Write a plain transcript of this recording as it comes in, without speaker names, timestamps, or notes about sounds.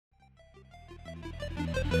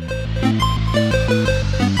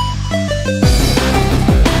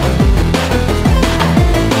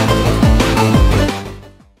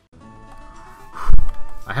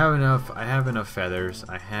I have enough feathers.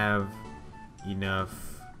 I have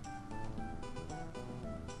enough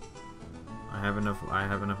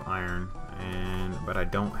iron, but I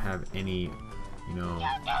don't have any, you know.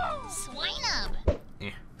 Swine-up.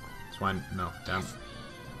 Swine. No, down.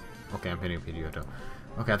 Okay, I'm hitting Pidgeotto.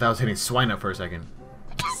 Okay, I thought I was hitting Swine up for a second.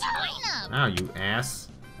 Swine-up. Ow, you ass.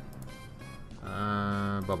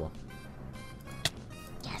 Bubble.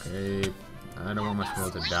 Okay. I don't want my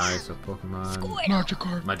Squirrel to die, so Pokemon.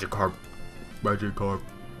 Magikarp. Magikarp. Magikarp.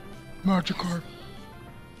 Magikarp.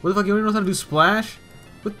 What the fuck? You don't even know how to do Splash?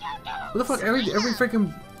 What the fuck? Every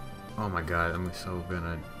freaking. Oh my god, I'm so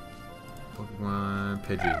gonna. Pokemon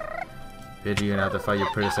Pidgey. Pidgey, you're gonna have to fight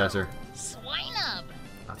your predecessor. Swine-up.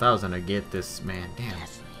 I thought I was gonna get this, man. Damn.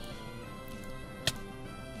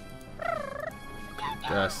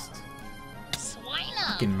 Dust.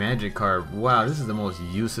 Fucking Magikarp. Wow, this is the most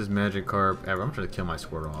useless Magikarp ever. I'm trying to kill my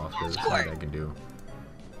Squirtle off because that's all I can do.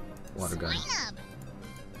 Water gun.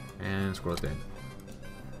 And Squirrel's dead.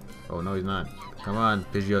 Oh no, he's not. Come on,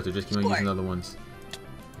 Pidgeotto, just keep on using other ones.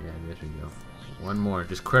 Yeah, there we go. One more,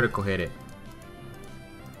 just critical hit it.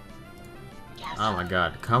 Oh my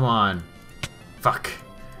god, come on. Fuck.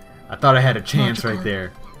 I thought I had a chance right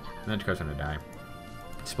there. Magikarp's gonna die.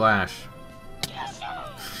 Splash.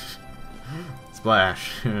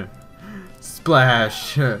 Splash.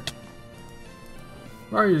 Splash. Why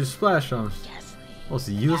are you splash on? Most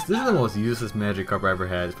useless. This is the most useless Magikarp I ever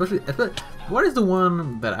had. Especially, what is the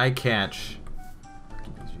one that I catch?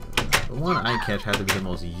 The one I catch had to be the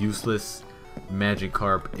most useless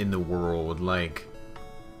Magikarp in the world. Like,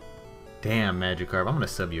 damn Magikarp, I'm gonna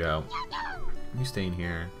sub you out. You stay in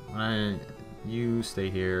here. You stay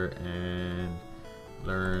here and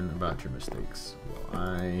learn about your mistakes. Well,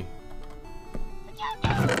 I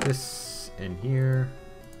put this in here.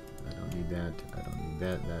 I don't need that. I don't need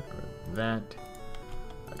that. That or that.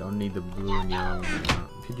 I don't need the blue and yellow.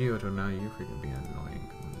 Pidgeotto, now you're freaking being annoying.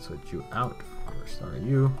 I'm gonna switch you out for start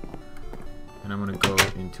you. And I'm gonna go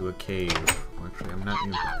into a cave. Well, actually, I'm not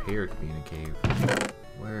even prepared to be in a cave.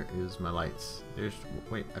 Where is my lights? There's.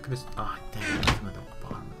 Wait, I could just. Ah, oh, damn it. I'm at the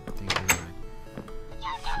bottom of the thing.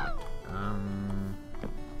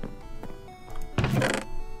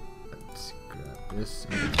 Let's grab this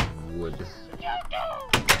and wood. Let's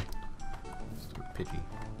do a Pidgey.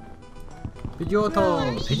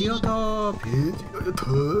 Pidgeotto! Pidgeotto!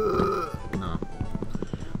 Pidgeotto! No.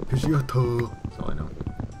 Pidgeotto! That's all I know.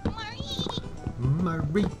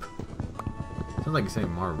 Mareep! Sounds like you're saying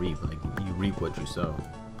Mareep, like you reap what you sow.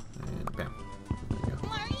 And bam. There you go.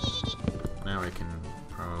 Now I can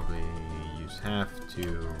probably use half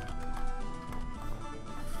to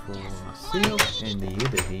for myself and the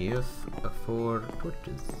other half for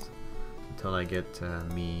torches. Until I get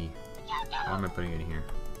me. Why am I putting it in here?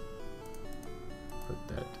 Put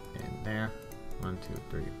that in there. 1, 2,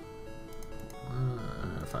 3.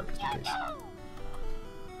 5 just in case.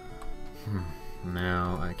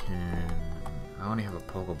 Now I can. I only have a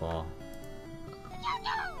Pokeball.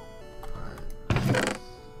 But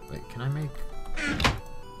wait, can I make?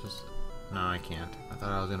 Just no, I can't. I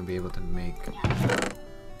thought I was gonna be able to make. I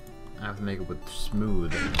have to make it with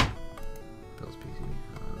smooth. Bill's PC.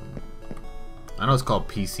 I know it's called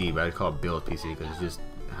PC, but I call it Bill's PC because it's just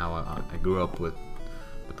how I grew up with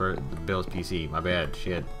the Bill's PC. My bad.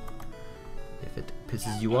 Shit. If it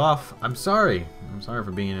pisses you off, I'm sorry. I'm sorry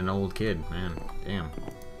for being an old kid, man. Damn.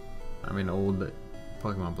 I'm an old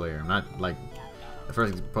Pokemon player. I'm not like the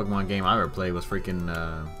first Pokemon game I ever played was freaking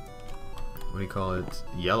what do you call it?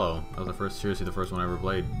 Yellow. That was seriously the first one I ever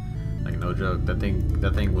played. Like no joke. That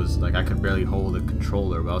thing was like I could barely hold a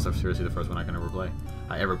controller, but also seriously the first one I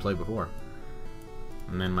ever played before.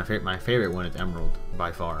 And then my favorite one is Emerald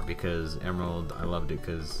by far because Emerald I loved it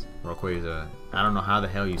because Rayquaza. I don't know how the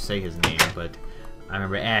hell you say his name, but I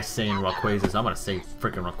remember Ash saying Rayquaza, so I'm gonna say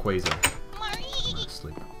freaking Rayquaza. I'm gonna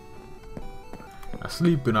sleep. I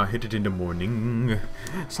sleep and I hit it in the morning.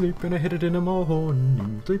 Sleep and I hit it in the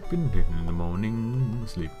morning. Sleep and hit it in the morning.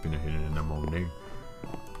 Sleep and I hit it in the morning.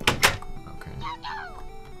 Okay.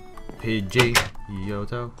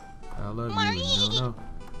 Pidgeotto, I love you. No.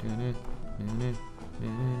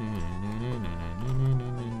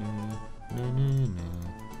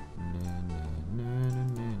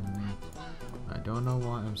 I don't know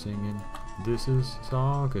why I'm singing this is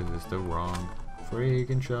song cause it's the wrong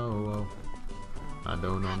freaking show. I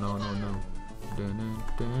don't know, no.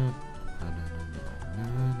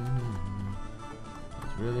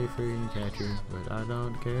 really freaking catchy, but I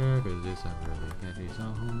don't care because it's a really catchy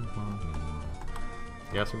song.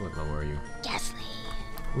 Yes, what level are you? Ghastly.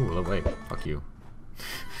 Ooh, level 8. Fuck you.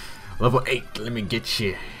 Level 8, let me get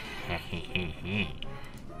you.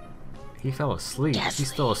 He fell asleep. Ghastly.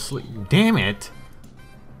 He's still asleep. Damn it!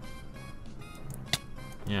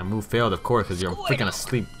 Yeah, move failed, of course, because you're freaking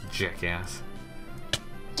asleep, jackass.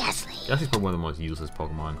 Ghastly. Ghastly's probably one of the most useless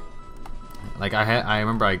Pokemon. Like I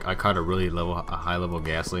remember I caught a high level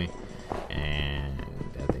Ghastly, and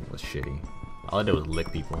that thing was shitty. All I did was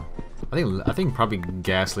lick people. I think probably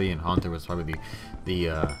Ghastly and Haunter was probably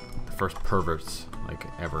the first perverts like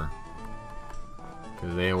ever,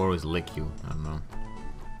 because they always lick you. I don't know.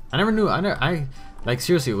 I never knew. I like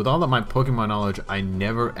seriously, with all of my Pokemon knowledge, I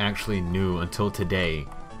never actually knew until today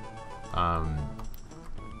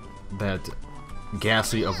that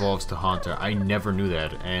Ghastly evolves to Haunter. I never knew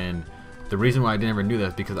that, and the reason why I never knew that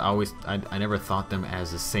is because I never thought them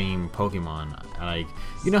as the same Pokemon. Like,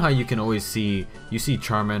 you know how you can always see, you see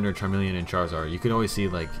Charmander, Charmeleon, and Charizard. You can always see,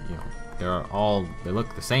 like, you know, they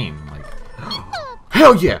look the same. Like,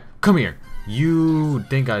 hell yeah, come here. You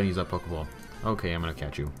think I use that Pokeball? Okay, I'm gonna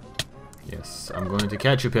catch you. Yes, I'm going to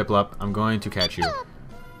catch you, Piplup. I'm going to catch you.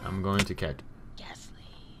 I'm going to catch.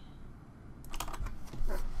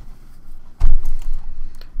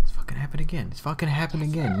 Happen again. It's fucking happened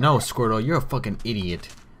again. No, Squirtle, you're a fucking idiot.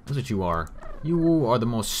 That's what you are. You are the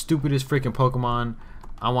most stupidest freaking Pokemon.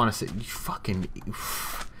 I want to say, you fucking.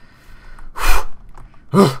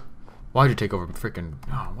 Why'd you take over freaking?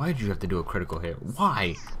 Oh, why did you have to do a critical hit?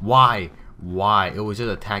 Why? Why? It was just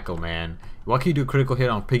a tackle, man. Why can't you do a critical hit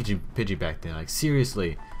on Pidgey back then? Like,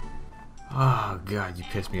 seriously. Oh god, you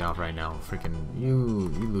pissed me off right now. Freaking, you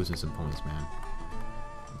losing some points, man.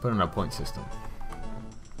 Put in a point system.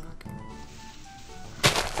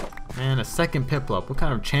 Man, a second Piplup. What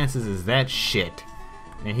kind of chances is that shit?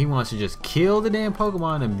 And he wants to just kill the damn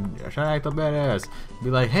Pokemon and try to act a badass. Be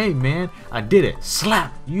like, hey man, I did it.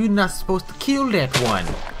 Slap! You're not supposed to kill that one.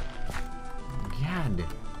 God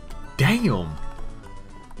damn.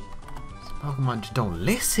 This Pokemon just don't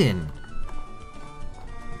listen.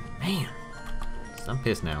 Man. I'm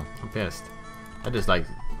pissed now. I'm pissed. I just like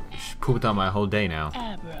pooped out my whole day now.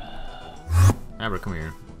 Abra, come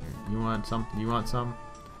here. You want some? You want some?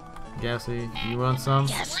 Ghastly, you want some?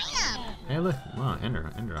 Hey, look, wow, Ender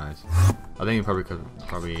Eyes. I think you probably could,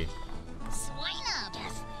 Swine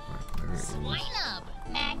up.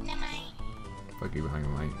 Magnemite. Fuck you behind the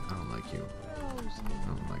light. I don't like you. I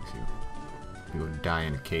don't like you. You would die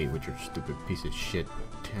in a cave with your stupid piece of shit,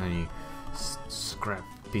 tiny scrap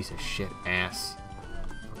piece of shit ass.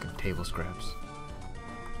 Fucking table scraps.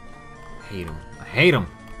 I hate them. I hate them.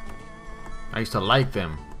 I used to like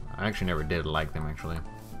them. I actually never did like them, actually.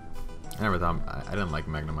 I never thought, I didn't like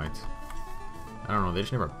Magnemites. I don't know, they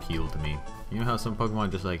just never appealed to me. You know how some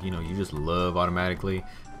Pokemon just like, you know, you just love automatically?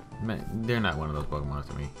 They're not one of those Pokemon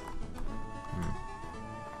to me.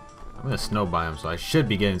 I'm in a snow biome, so I should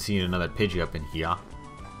be seeing another Pidgey up in here.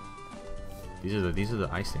 These are the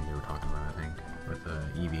ice things they were talking about, I think, with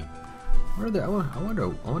Eevee. Where are they? I wonder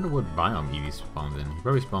what biome Eevee spawns in. He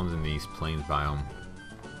probably spawns in the East Plains biome,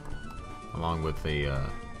 along with the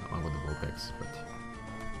Vulpix, but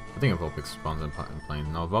I think a Vulpix spawns in plains.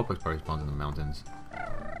 No, Vulpix probably spawns in the mountains.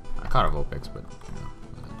 I caught a Vulpix, but you know,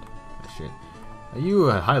 that shit. Are you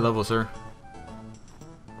a high level, sir?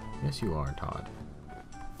 Yes, you are, Todd.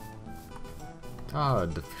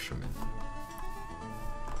 Todd the fisherman.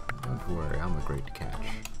 Don't worry, I'm a great catch.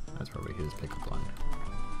 That's probably his pickup line.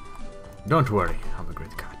 Don't worry, I'm a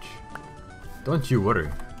great catch. Don't you worry,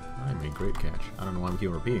 I'm a great catch. I don't know why I'm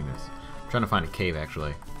keep repeating this. I'm trying to find a cave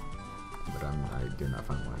actually, but I did not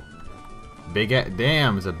find one. Big ass,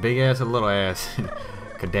 damn, it's a big ass and little ass.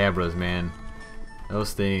 Kadabras, man.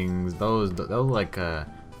 Those things, those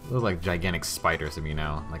like gigantic spiders to me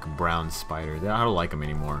now, like brown spiders. I don't like them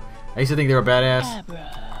anymore. I used to think they were badass.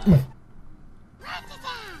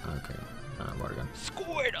 Okay, water gun.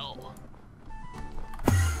 Squirtle.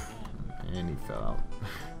 And he fell out.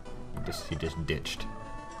 He just ditched.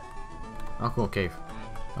 Oh, cool cave.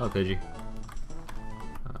 Oh, Pidgey.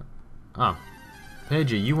 Oh,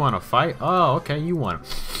 Pidgey, you want to fight? Oh, okay, you want.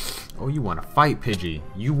 Oh, you want to fight, Pidgey?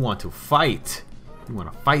 You want to fight? You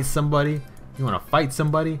want to fight somebody? You want to fight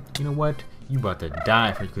somebody? You know what? You about to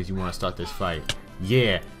die because you want to start this fight.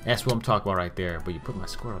 Yeah, that's what I'm talking about right there. But you put my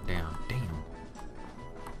Squirtle down. Damn.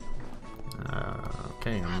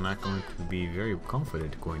 Okay, I'm not going to be very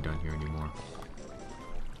confident going down here anymore.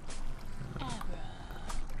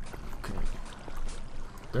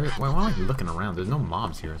 Okay. Why am I looking around? There's no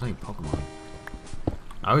mobs here. There's only Pokemon.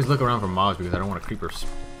 I always look around for mobs because I don't want a creeper,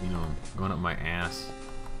 you know, going up my ass.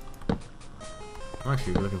 I'm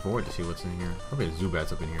actually looking forward to see what's in here. Probably a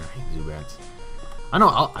Zubat's up in here. I hate Zubats. I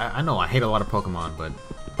know. I know. I hate a lot of Pokemon, but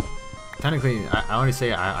technically, I only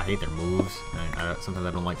say I hate their moves. And sometimes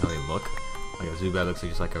I don't like how they look. Like a Zubat looks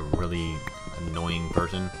like just like a really annoying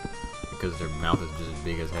person because their mouth is just as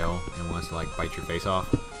big as hell and wants to like bite your face off.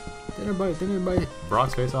 Didn't it bite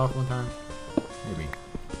Brock's face off one time? Maybe.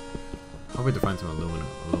 I hope we can find some aluminum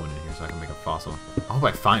in here so I can make a fossil. I hope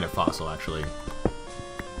I find a fossil actually. I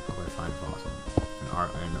hope I find a fossil.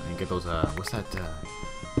 And get those, what's that, the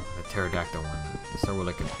pterodactyl one? It starts with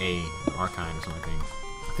like an A, an Archine or something.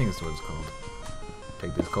 I think that's what it's called.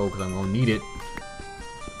 Take this coal because I'm going to need it.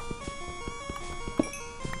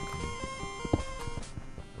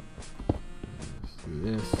 Let's do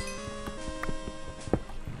this.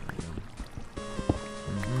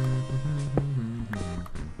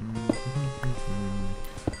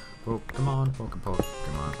 Pokemon.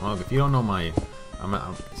 Well, if you don't know my...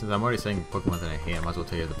 since I'm already saying Pokemon that I hate, I might as well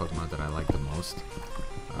tell you the Pokemon that I like the most.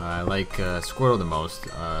 I like Squirtle the most,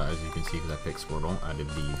 as you can see, because I picked Squirtle. I did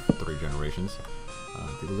the 3 generations.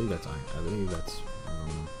 I believe that's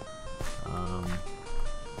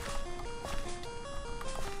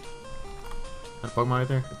that Pokemon right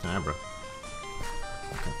there? It's an Abra.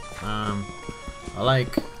 Okay. I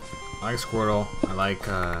like Squirtle. I like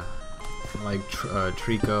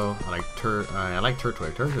Trico. I like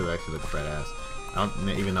Turtwig. Turtwig actually looks badass.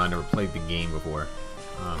 Even though I never played the game before.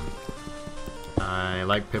 I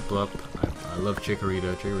like Piplup. I love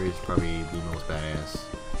Chikorita. Chikorita is probably the most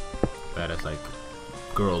badass like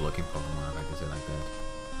girl-looking Pokemon, if I can say it like that.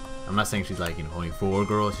 I'm not saying she's like only for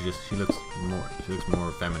girls. She looks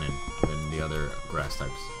more feminine than the other grass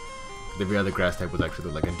types. The other grass type was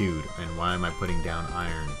actually like a dude. And why am I putting down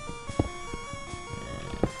iron?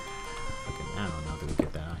 I don't know if we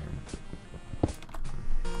get that iron.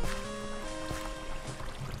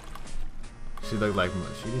 She looked like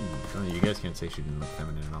she didn't. You guys can't say she didn't look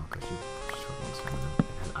feminine at all because she looks feminine.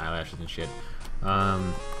 Has eyelashes and shit.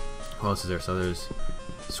 Who else is there? So there's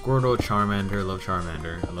Squirtle, Charmander. Love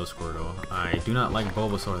Charmander. I love Squirtle. I do not like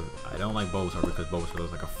Bulbasaur. I don't like Bulbasaur because Bulbasaur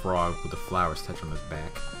looks like a frog with the flowers touching on his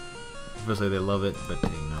back. Obviously they love it, but you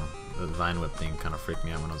know the Vine Whip thing kind of freaked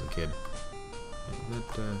me out when I was a kid. Is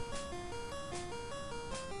that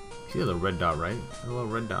see the red dot, right? A little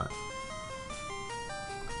red dot.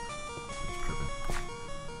 Just tripping.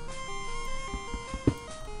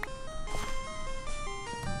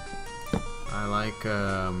 I like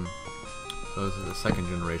so this is the 2nd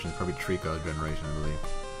generation, probably Trico's generation, I believe.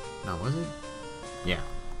 No, was it? Yeah.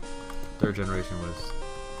 3rd generation was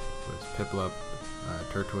Piplup,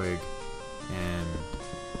 Turtwig, and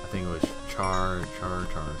I think it was Char or something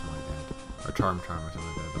like that, or Charm or something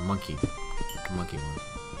like that. The monkey one.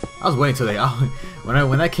 I was waiting till they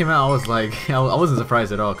when that came out. I was like, I wasn't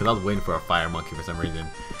surprised at all because I was waiting for a fire monkey for some reason.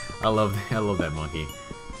 I love that monkey.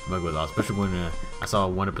 Monkey was awesome, especially when I saw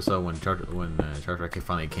one episode when Charizard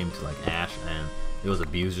finally came to like Ash and it was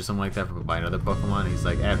abused or something like that by another Pokemon. He's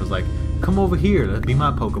like, Ash was like, "Come over here, that'd be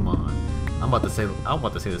my Pokemon." I'm about to say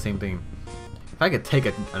the same thing. If I could take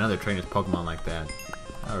another trainer's Pokemon like that,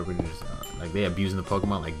 I would really just like they abusing the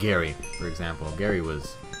Pokemon, like Gary, for example. Gary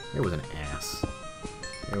was an ass.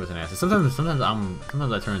 It was an ass. Sometimes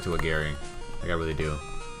I turn into a Gary, like I really do.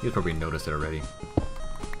 You've probably noticed it already.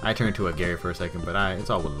 I turn into a Gary for a second, but it's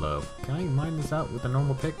all with love. Can I mine this out with a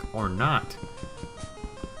normal pick or not?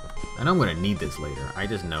 I know I'm gonna need this later. I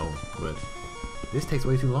just know, but this takes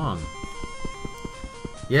way too long.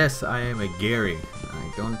 Yes, I am a Gary.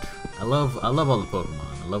 I love all the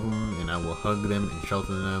Pokemon. I love them, and I will hug them and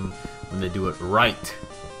shelter them when they do it right.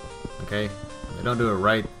 Okay? If they don't do it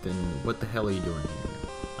right, then what the hell are you doing here?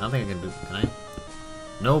 I don't think I can do. Can I?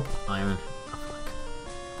 Nope. What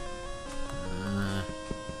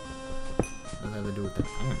does that have to do with the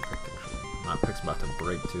iron pick? Actually, my pick's about to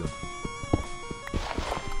break too.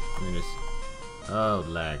 Let me just. Oh,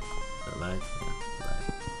 lag. Is that lag? Yeah, lag.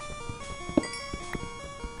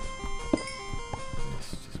 Let's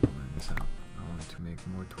just mine this out. I want to make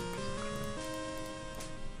more torches actually.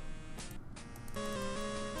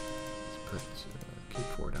 Let's put keep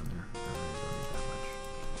 4 down there. I really don't need that much.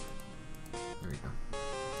 There we go.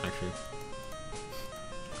 Actually,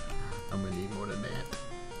 I'm gonna need more than that.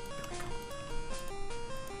 There we go.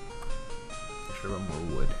 Should have more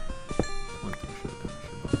wood. One thing I should have done.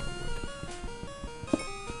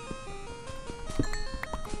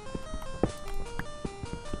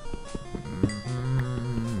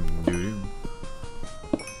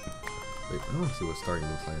 I want to see what starting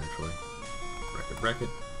looks like actually. Bracket.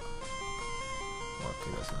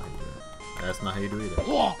 Okay, that's not how you do it. That's not how you do it either.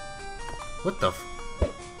 What the f-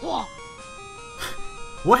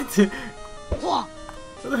 What?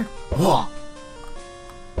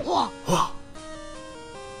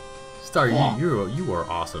 Star, you are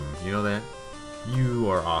awesome. You know that? You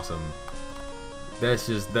are awesome. That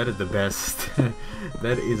is the best.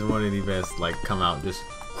 That is one of the best. Like, come out, just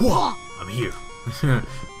I'm here.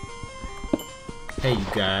 Hey, you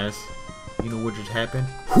guys. You know what just happened?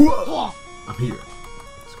 I'm here.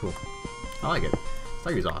 It's cool. I like it.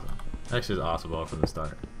 Star's awesome. That's just awesome all from the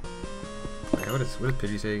start. Okay, what does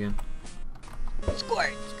Pidgey say again?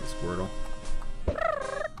 Squirt. Squirtle.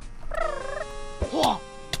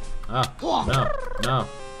 Ah, no,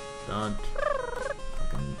 don't.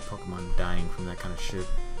 Fucking Pokemon dying from that kind of shit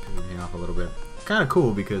pisses me off a little bit. Kind of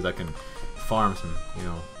cool because I can farm some, you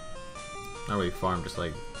know, not really farm, just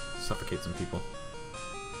like suffocate some people.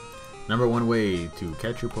 Number one way to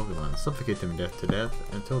catch your Pokemon: suffocate them to death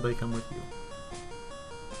until they come with you.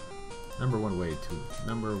 Number one way to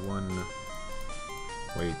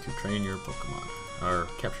train your Pokemon or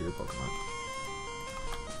capture your Pokemon.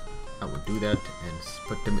 I would do that and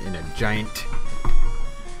put them in a giant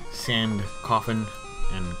sand coffin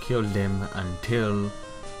and kill them until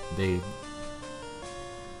they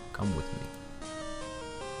come with me.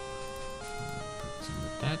 Put some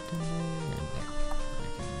of that in there and there. I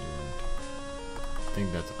can do it. I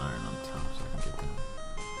think that's iron on top, so I can get them.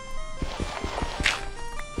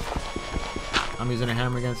 I'm using a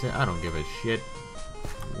hammer against it. I don't give a shit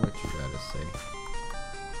what you gotta say.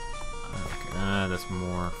 Okay, that's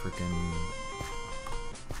more freaking.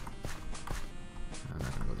 I'm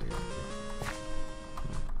not gonna go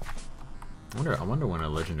there. I wonder when a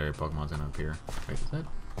legendary Pokemon's gonna appear. Wait, is that?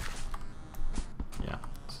 Yeah,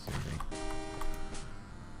 it's the same thing.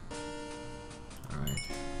 Alright.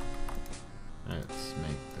 Let's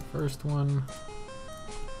make the first one.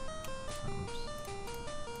 Oops.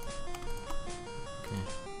 Okay.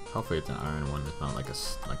 Hopefully it's an iron one. It's not like a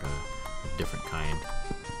different kind.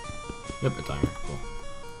 Yep, it's iron. Cool.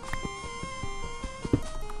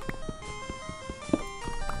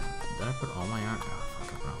 Did I put all my iron? Oh,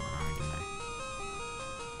 fuck, I put all my iron, didn't I?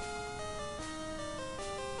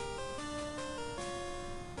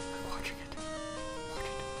 I'm watching it.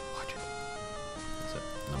 Watch it. That's it.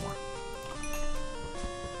 No more.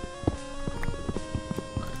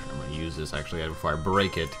 I'm gonna use this actually before I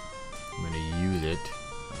break it. I'm gonna use it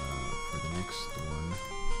for the next one.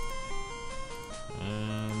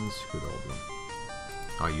 And screw it all.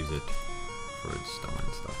 I'll use it for stone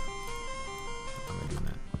and stuff. I'm gonna do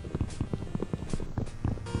that.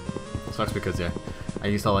 Sucks because yeah, I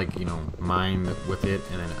used to like, you know, mine with it,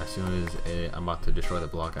 and then as soon as I'm about to destroy the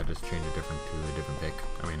block, I just change it to a different pick.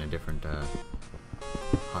 I mean a different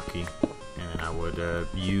hotkey, and then I would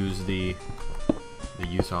use the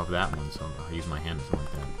use of that one. So I use my hand or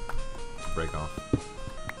something like that to break off.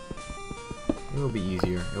 It will be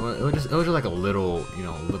easier. It was just like a little, you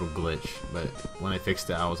know, little glitch. But when I fixed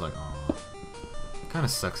it, I was like, oh, it kind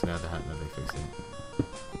of sucks that they fixed it.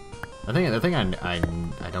 The thing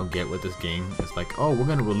I don't get with this game is like, oh, we're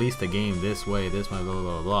gonna release the game this way, blah blah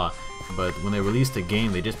blah blah. But when they release the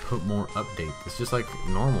game, they just put more updates. It's just like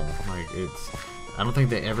normal. Like it's, I don't think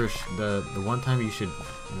they ever the one time you should,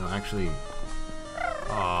 you know, actually.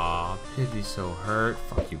 Aw, Pidgey's so hurt.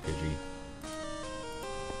 Fuck you, Pidgey.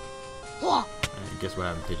 And guess what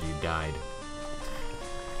happened, Pidgey? You died.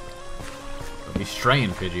 Don't be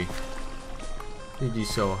straying, Pidgey. Pidgey's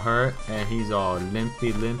so hurt, and he's all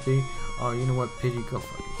limpy. Oh, you know what, Pidgey? Go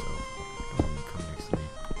fuck yourself. Don't come next to me.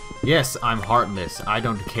 Yes, I'm heartless. I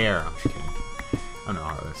don't care. I'm just kidding. I'm not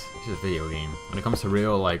heartless. It's just a video game. When it comes to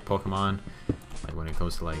real, like, Pokemon, like, when it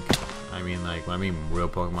comes to, like, I mean, like, when I mean real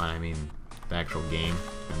Pokemon, I mean the actual game,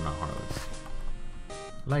 I'm not heartless.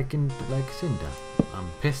 Like Cinder. I'm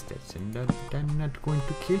pissed at Cinder, but I'm not going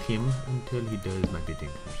to kill him until he does my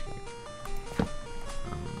bidding.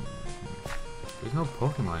 There's no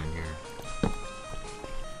Pokemon in here.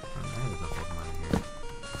 There's no Pokemon in here.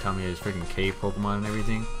 Tell me there's freaking cave Pokemon and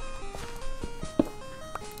everything.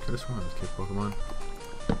 Could have sworn there's cave Pokemon.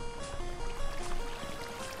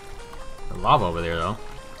 The lava over there though.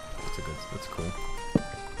 That's cool.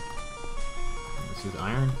 This is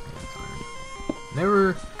iron? Yeah, it's iron.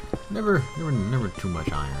 Never too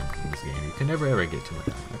much iron in this game. You can never ever get too much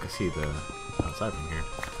iron. I can see the outside from here.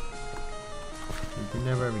 You can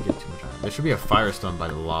never ever get too much iron. There should be a firestone by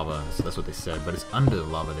the lava, so that's what they said, but it's under the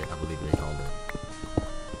lava, I believe they called it.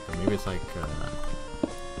 Or maybe it's like,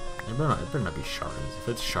 it better not be shards. If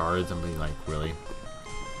it's shards, I'm gonna be like, really?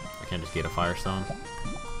 I can't just get a firestone?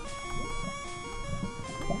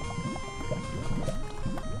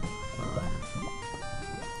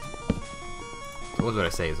 So what was I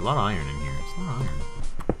say? There's a lot of iron in here. It's a lot of iron.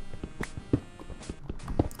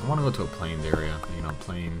 want to go to a plains area. You know,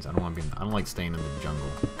 plains. I don't want to be. I don't like staying in the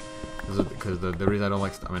jungle. Because the reason I don't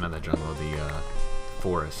like. I mean, not the jungle. The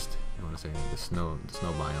forest. You want to say the snow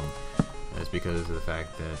biome. Is because of the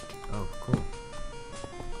fact that. Oh, cool.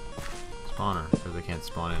 Spawner, because they can't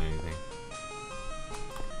spawn in anything.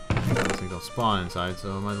 Those things don't spawn inside,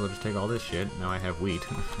 so I might as well just take all this shit. Now I have wheat.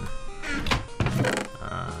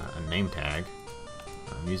 A name tag.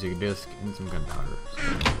 A music disc, and some gunpowder. So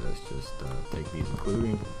let's just take these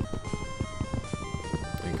including.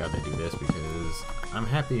 Thank God they do this because I'm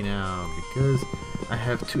happy now because I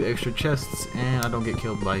have 2 extra chests and I don't get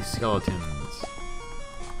killed by skeletons.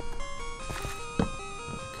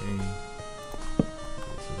 Okay.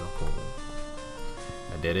 This is a hole.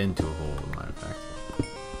 A dead end to a hole, as a matter of fact.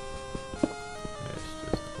 Let's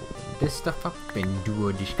just open this stuff up and do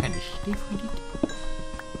all this kind of stuff with it.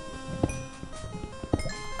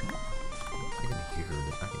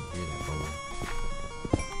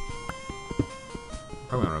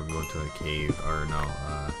 Probably want to go to a cave or no, a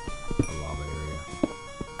lava area.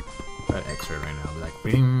 That X-ray right now, be like,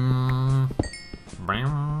 bing,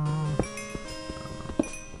 bing.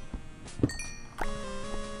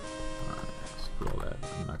 Screw all that.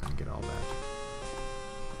 I'm not gonna get all that.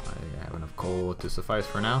 I have enough coal to suffice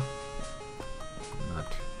for now. I'm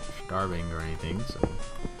not starving or anything, so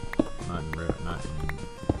not in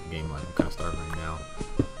game life. I'm kind of starving right now.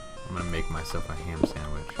 I'm gonna make myself a ham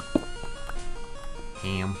sandwich.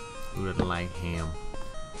 Ham. Who doesn't like ham?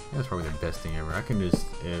 That's probably the best thing ever. I can just,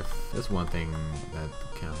 if that's one thing that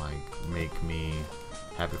can like make me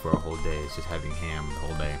happy for a whole day, is just having ham the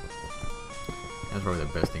whole day. That's probably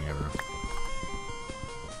the best thing ever.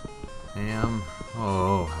 Ham.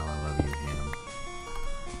 Oh, how I love you, ham.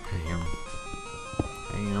 Ham.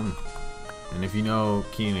 Ham. And if you know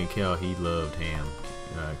Keenan and Kel, he loved ham.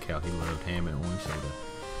 Kel, he loved ham and orange soda.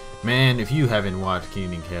 Man, if you haven't watched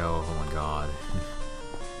Keenan and Kel, oh my god.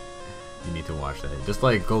 You need to watch that. Just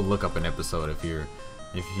like go look up an episode if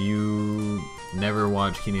you never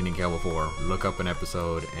watched Keenan and Kel before. Look up an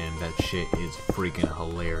episode and that shit is freaking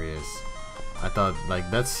hilarious. I thought like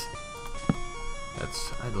that's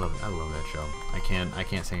I love that show. I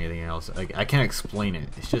can't say anything else. Like I can't explain it.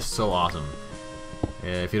 It's just so awesome.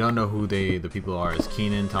 If you don't know who the people are, it's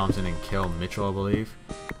Keenan Thompson and Kel Mitchell, I believe.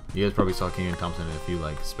 You guys probably saw Keenan Thompson in a few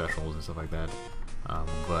like specials and stuff like that.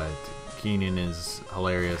 But Keenan is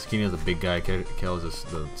hilarious. Keenan is a big guy. Kel is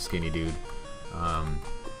the skinny dude.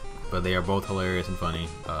 But they are both hilarious and funny.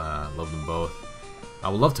 Love them both. I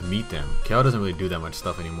would love to meet them. Kel doesn't really do that much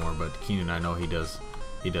stuff anymore, but Keenan, I know he does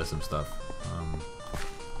some stuff.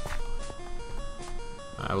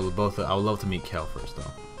 I would love to meet Kel first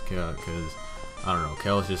though, because I don't know.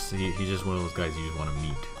 Kel is just he's just one of those guys you just want to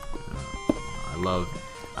meet.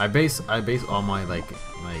 I base all my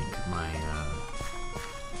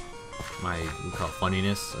my we call it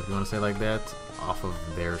funniness, if you want to say like that, off of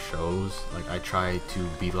their shows. Like I try to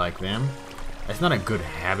be like them. It's not a good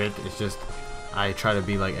habit. It's just I try to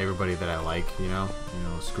be like everybody that I like. You know,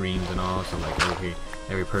 Screams and all. So like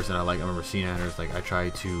every person I like. I remember Seananders. Like I try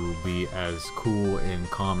to be as cool and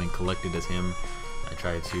calm and collected as him. I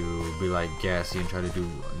try to be like Gassy and try to do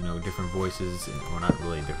different voices. Or not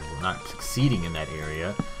really different. We're not succeeding in that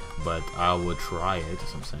area, but I would try it.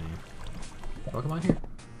 That's what I'm saying. Welcome on here.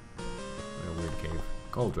 A weird cave.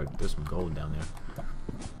 Gold, right? There's some gold down there.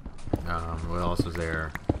 What else was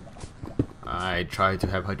there? I tried to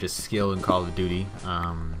have Hutch's skill in Call of Duty.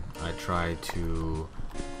 I tried to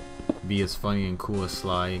be as funny and cool as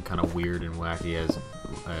Sly and kind of weird and wacky as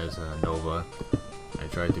Nova. I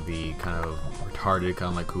tried to be kind of retarded, kind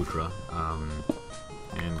of like Kutra.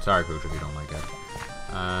 And sorry, Kutra, if you don't like that.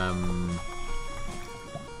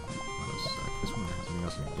 What else? This one has something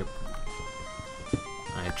else in it. Yep.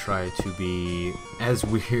 I try to be as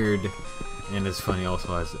weird and as funny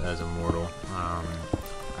also as Immortal.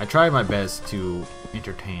 I try my best to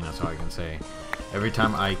entertain, that's all I can say. Every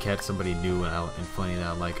time I catch somebody new and funny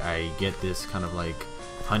that like, I get this kind of like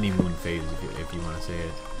honeymoon phase, if you want to say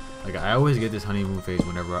it. Like I always get this honeymoon phase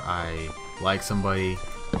whenever I like somebody,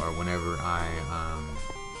 or whenever I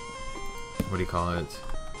what do you call it?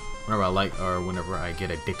 Whenever I like, or whenever I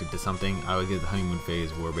get addicted to something, I would get the honeymoon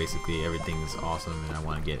phase where basically everything is awesome and I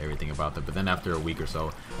want to get everything about them. But then after a week or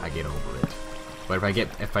so, I get over it. But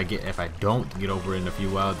if I don't get over it in a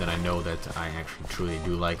few while, then I know that I actually truly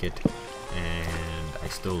do like it, and I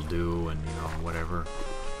still do, and whatever.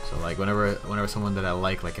 So like whenever someone that I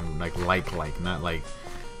like not like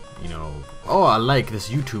oh, I like this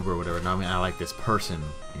YouTuber or whatever. No, I mean I like this person,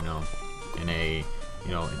 in a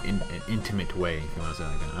an intimate way, if you want to say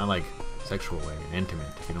it like that. Not like sexual way, intimate,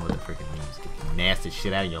 if you know what that freaking means. Get the nasty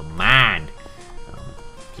shit out of your mind.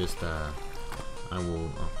 just I will.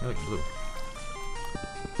 Oh, I like blue.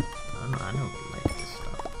 I don't like this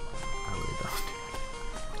stuff. I really don't.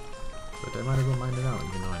 But I might as well mine it out,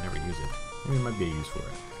 even though I never use it. Maybe it might be a use for it.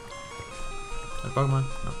 Is that Pokemon?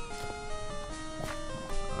 No.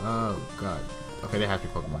 Oh god. Okay, they have to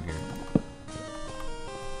be Pokemon here.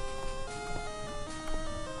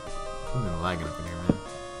 Something's lagging up in here, man.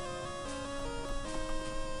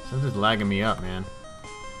 Something's lagging me up, man.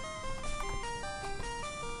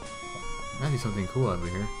 Might be something cool over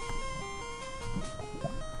here.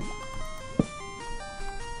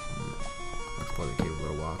 Let's explore the cave a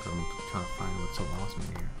little while, because I'm trying to find what's so awesome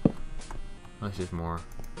in here. That's just more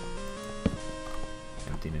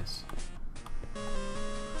emptiness.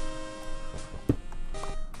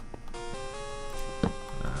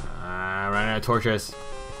 Ran out of torches.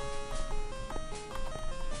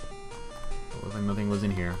 It looks like nothing was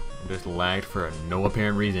in here. It just lagged for no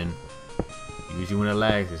apparent reason. Usually when it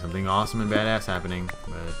lags, there's something awesome and badass happening.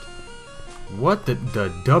 But what the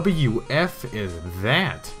WF is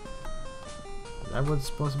that? Is that what's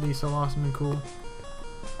supposed to be so awesome and cool?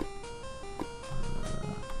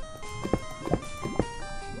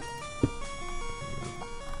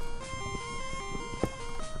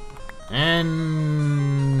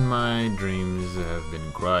 And my dreams have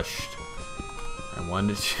been crushed. I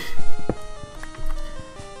wanted to...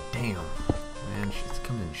 Damn. Man, it's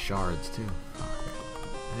coming in shards too. Fuck.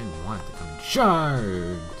 I didn't want it to come in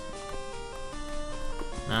shards.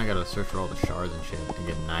 Now I gotta search for all the shards and shit and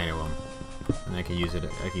get 9 of them. And I can use it for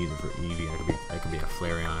Eevee. I could be a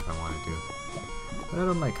Flareon if I wanted to. But I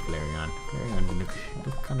don't like Flareon. Flareon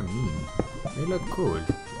look kind of mean. They look cool,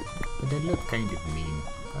 but they look kind of mean.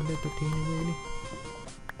 A little teeny weeny.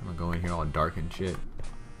 I'm gonna go in here all dark and shit.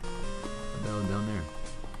 What the hell is down there?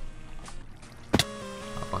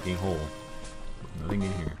 A fucking hole. Nothing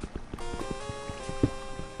in here.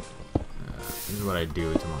 This is what I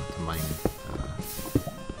do to mine.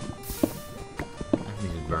 I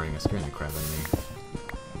think he's burning. It's scaring the crap out of me.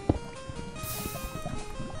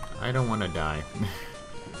 I don't want to die.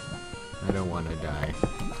 I don't want to die.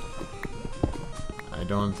 I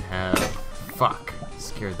don't have... Fuck.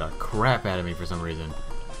 Scared the crap out of me for some reason.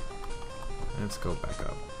 Let's go back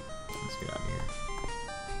up. Let's get out of here.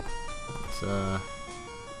 Let's I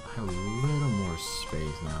have a little more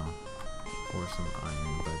space now for some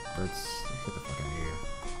iron, but let's get the fuck out of here.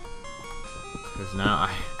 Because now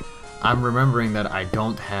I'm remembering that I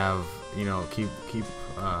don't have, you know, keep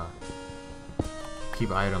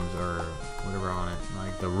items or whatever on it.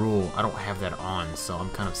 Like the rule, I don't have that on, so I'm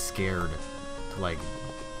kind of scared to like.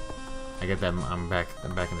 I get that I'm back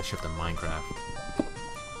in the shift of Minecraft.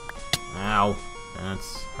 Ow,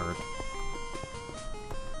 that's hurt.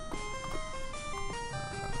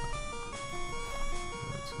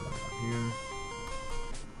 Let's go up here.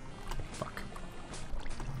 Fuck.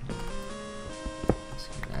 Let's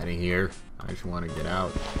get out of here. I just want to get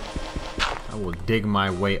out. I will dig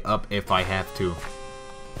my way up if I have to.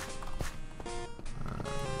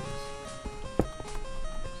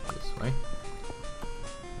 This way.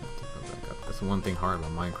 That's one thing hard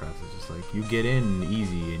about Minecraft. It's just like you get in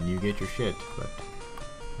easy and you get your shit, but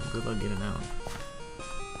good luck getting out.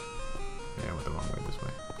 Yeah, I went the wrong way this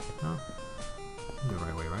way. No, the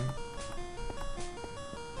right way, right?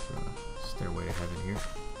 Stairway to heaven here.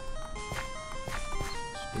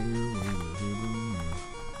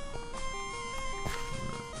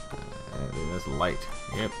 That's light.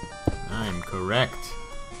 Yep, I'm correct.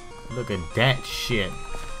 Look at that shit.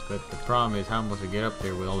 But the problem is how I'm supposed to get up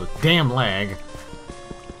there with all this damn lag.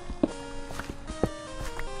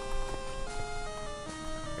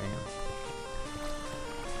 Damn.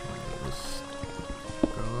 Let's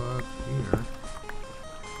go up here.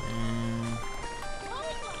 And...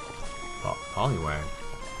 Oh, Poliwag.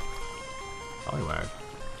 Poliwag.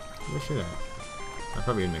 Where should I? I'm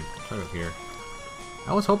probably in the right up here.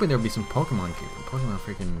 I was hoping there'd be some Pokemon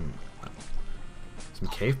freaking... some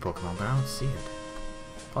cave Pokemon, but I don't see it.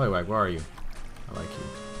 Poliwag, where are you? I like you.